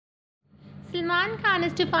Salman Khan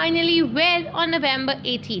is to finally wed on November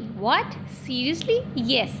 18. What? Seriously?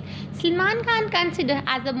 Yes. Salman Khan considered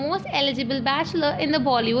as the most eligible bachelor in the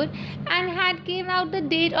Bollywood and had given out the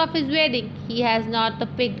date of his wedding. He has not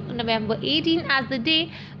picked November 18 as the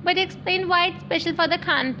day but explained why it's special for the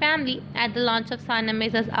Khan family at the launch of Sana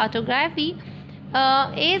Mirza's autography.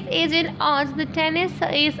 Ace agent asked the tennis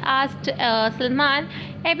ace asked Salman,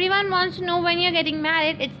 everyone wants to know when you're getting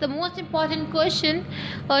married. It's the most important question.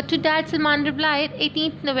 To that, Salman replied,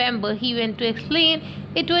 18th November. He went to explain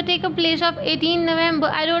it will take a place of 18 November.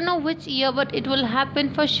 I don't know which year, but it will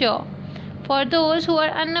happen for sure. For those who are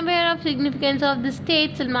unaware of significance of this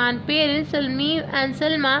date, Salman's parents Salmi and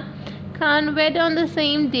Salma Khan wed on the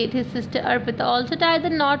same date. His sister Arpita also tied the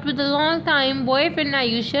knot with a long-time boyfriend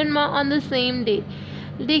Ayush Sharma on the same day.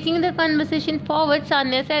 Taking the conversation forward,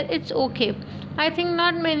 Sanya said, "It's okay. I think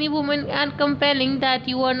not many women are compelling that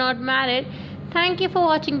you are not married." Thank you for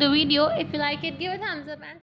watching the video. If you like it, give a thumbs up and